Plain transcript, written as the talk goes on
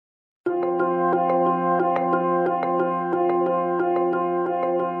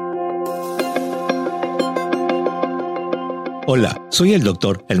Hola, soy el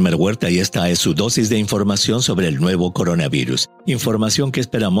Dr. Elmer Huerta y esta es su dosis de información sobre el nuevo coronavirus. Información que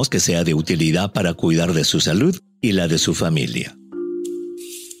esperamos que sea de utilidad para cuidar de su salud y la de su familia.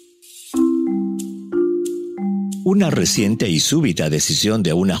 Una reciente y súbita decisión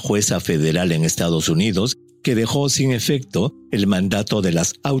de una jueza federal en Estados Unidos que dejó sin efecto el mandato de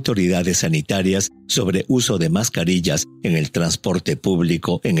las autoridades sanitarias sobre uso de mascarillas en el transporte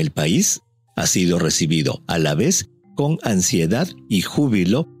público en el país ha sido recibido a la vez con ansiedad y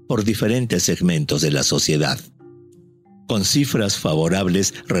júbilo por diferentes segmentos de la sociedad. Con cifras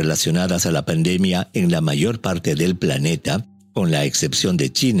favorables relacionadas a la pandemia en la mayor parte del planeta, con la excepción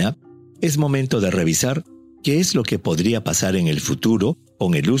de China, es momento de revisar qué es lo que podría pasar en el futuro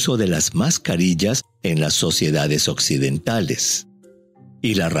con el uso de las mascarillas en las sociedades occidentales.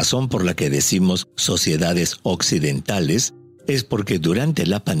 Y la razón por la que decimos sociedades occidentales es porque durante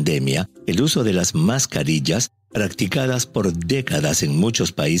la pandemia el uso de las mascarillas, practicadas por décadas en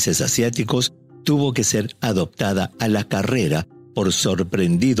muchos países asiáticos, tuvo que ser adoptada a la carrera por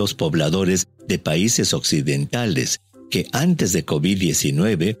sorprendidos pobladores de países occidentales que antes de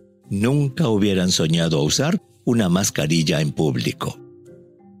COVID-19 nunca hubieran soñado usar una mascarilla en público.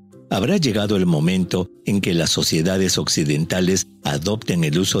 ¿Habrá llegado el momento en que las sociedades occidentales adopten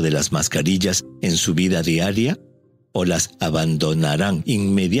el uso de las mascarillas en su vida diaria? ¿O las abandonarán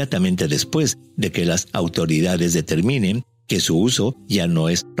inmediatamente después de que las autoridades determinen que su uso ya no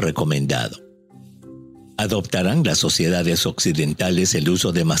es recomendado? ¿Adoptarán las sociedades occidentales el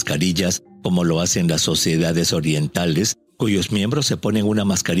uso de mascarillas como lo hacen las sociedades orientales, cuyos miembros se ponen una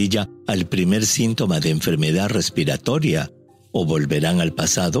mascarilla al primer síntoma de enfermedad respiratoria? ¿O volverán al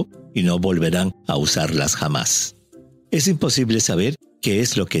pasado y no volverán a usarlas jamás? Es imposible saber qué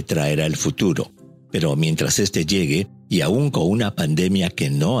es lo que traerá el futuro. Pero mientras este llegue, y aún con una pandemia que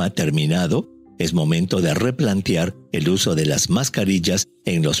no ha terminado, es momento de replantear el uso de las mascarillas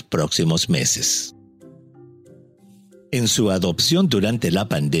en los próximos meses. En su adopción durante la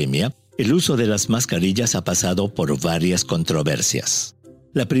pandemia, el uso de las mascarillas ha pasado por varias controversias.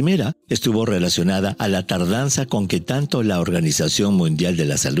 La primera estuvo relacionada a la tardanza con que tanto la Organización Mundial de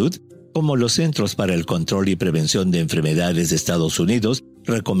la Salud como los Centros para el Control y Prevención de Enfermedades de Estados Unidos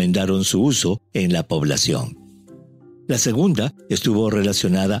recomendaron su uso en la población. La segunda estuvo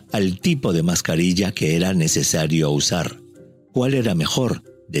relacionada al tipo de mascarilla que era necesario usar. ¿Cuál era mejor?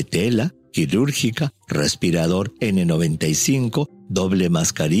 ¿De tela, quirúrgica, respirador N95, doble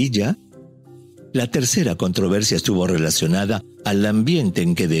mascarilla? La tercera controversia estuvo relacionada al ambiente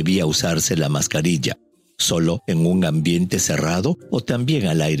en que debía usarse la mascarilla. ¿Solo en un ambiente cerrado o también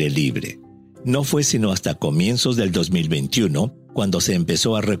al aire libre? No fue sino hasta comienzos del 2021 cuando se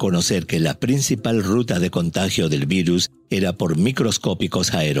empezó a reconocer que la principal ruta de contagio del virus era por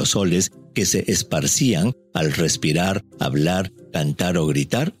microscópicos aerosoles que se esparcían al respirar, hablar, cantar o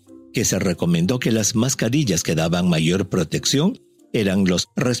gritar, que se recomendó que las mascarillas que daban mayor protección eran los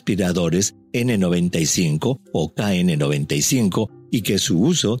respiradores N95 o KN95 y que su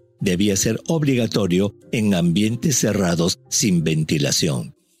uso debía ser obligatorio en ambientes cerrados sin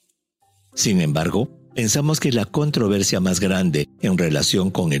ventilación. Sin embargo, pensamos que la controversia más grande en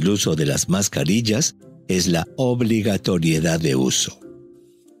relación con el uso de las mascarillas es la obligatoriedad de uso.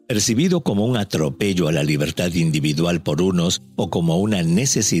 Percibido como un atropello a la libertad individual por unos o como una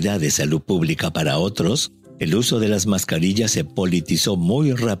necesidad de salud pública para otros, el uso de las mascarillas se politizó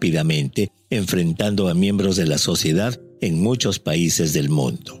muy rápidamente, enfrentando a miembros de la sociedad en muchos países del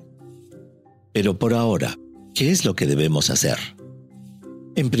mundo. Pero por ahora, ¿qué es lo que debemos hacer?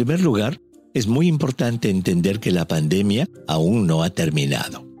 En primer lugar, es muy importante entender que la pandemia aún no ha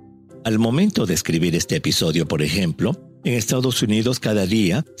terminado. Al momento de escribir este episodio, por ejemplo, en Estados Unidos cada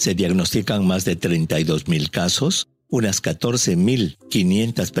día se diagnostican más de 32,000 casos, unas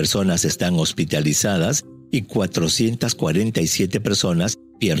 14,500 personas están hospitalizadas y 447 personas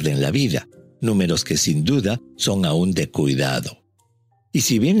pierden la vida, números que sin duda son aún de cuidado. Y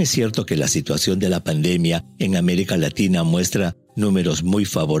si bien es cierto que la situación de la pandemia en América Latina muestra números muy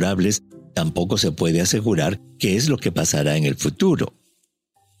favorables, tampoco se puede asegurar qué es lo que pasará en el futuro.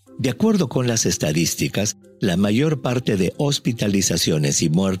 De acuerdo con las estadísticas, la mayor parte de hospitalizaciones y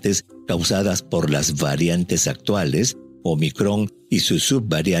muertes causadas por las variantes actuales, Omicron y su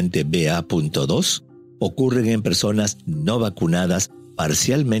subvariante BA.2, ocurren en personas no vacunadas,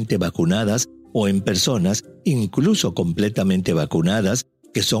 parcialmente vacunadas o en personas incluso completamente vacunadas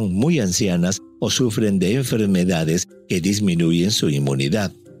que son muy ancianas o sufren de enfermedades que disminuyen su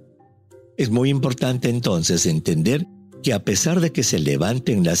inmunidad. Es muy importante entonces entender que a pesar de que se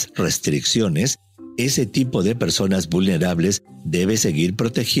levanten las restricciones, ese tipo de personas vulnerables debe seguir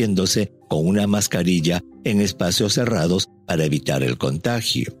protegiéndose con una mascarilla en espacios cerrados para evitar el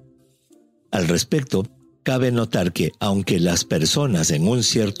contagio. Al respecto, cabe notar que aunque las personas en un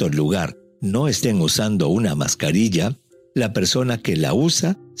cierto lugar no estén usando una mascarilla, la persona que la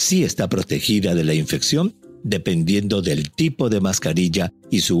usa sí está protegida de la infección dependiendo del tipo de mascarilla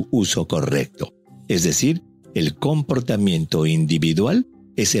y su uso correcto. Es decir, el comportamiento individual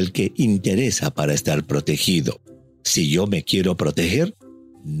es el que interesa para estar protegido. Si yo me quiero proteger,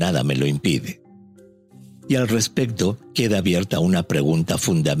 nada me lo impide. Y al respecto, queda abierta una pregunta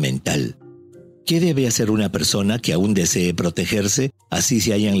fundamental. ¿Qué debe hacer una persona que aún desee protegerse, así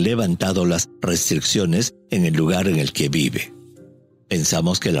se hayan levantado las restricciones en el lugar en el que vive?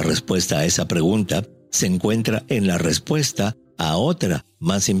 Pensamos que la respuesta a esa pregunta se encuentra en la respuesta a otra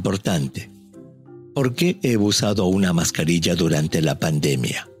más importante. ¿Por qué he usado una mascarilla durante la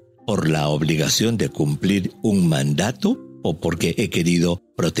pandemia? ¿Por la obligación de cumplir un mandato o porque he querido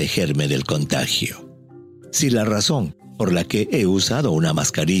protegerme del contagio? Si la razón por la que he usado una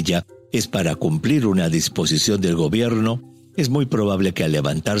mascarilla es para cumplir una disposición del gobierno, es muy probable que al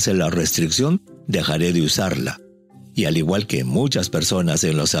levantarse la restricción dejaré de usarla. Y al igual que muchas personas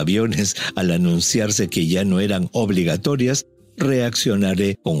en los aviones, al anunciarse que ya no eran obligatorias,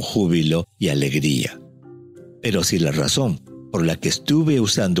 reaccionaré con júbilo y alegría. Pero si la razón por la que estuve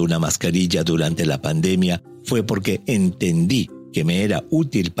usando una mascarilla durante la pandemia fue porque entendí que me era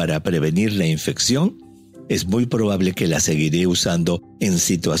útil para prevenir la infección, es muy probable que la seguiré usando en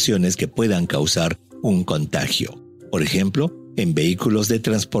situaciones que puedan causar un contagio. Por ejemplo, en vehículos de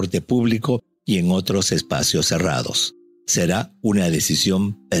transporte público y en otros espacios cerrados. Será una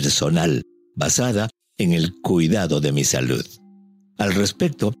decisión personal, basada en el cuidado de mi salud. Al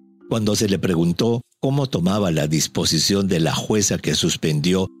respecto, cuando se le preguntó cómo tomaba la disposición de la jueza que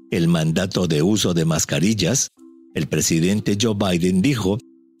suspendió el mandato de uso de mascarillas, el presidente Joe Biden dijo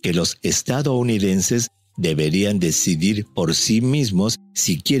que los estadounidenses deberían decidir por sí mismos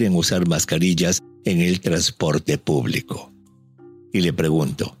si quieren usar mascarillas en el transporte público. Y le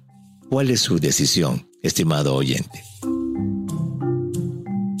pregunto, ¿cuál es su decisión, estimado oyente?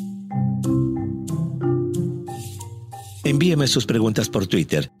 Envíeme sus preguntas por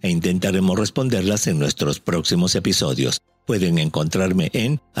Twitter e intentaremos responderlas en nuestros próximos episodios. Pueden encontrarme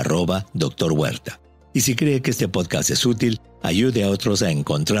en @Dr. Huerta. Y si cree que este podcast es útil, ayude a otros a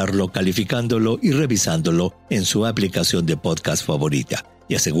encontrarlo calificándolo y revisándolo en su aplicación de podcast favorita.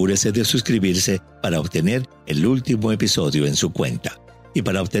 Y asegúrese de suscribirse para obtener el último episodio en su cuenta. Y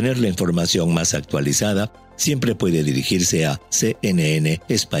para obtener la información más actualizada, siempre puede dirigirse a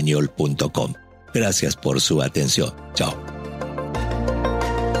cnnespañol.com. Gracias por su atención. Chao.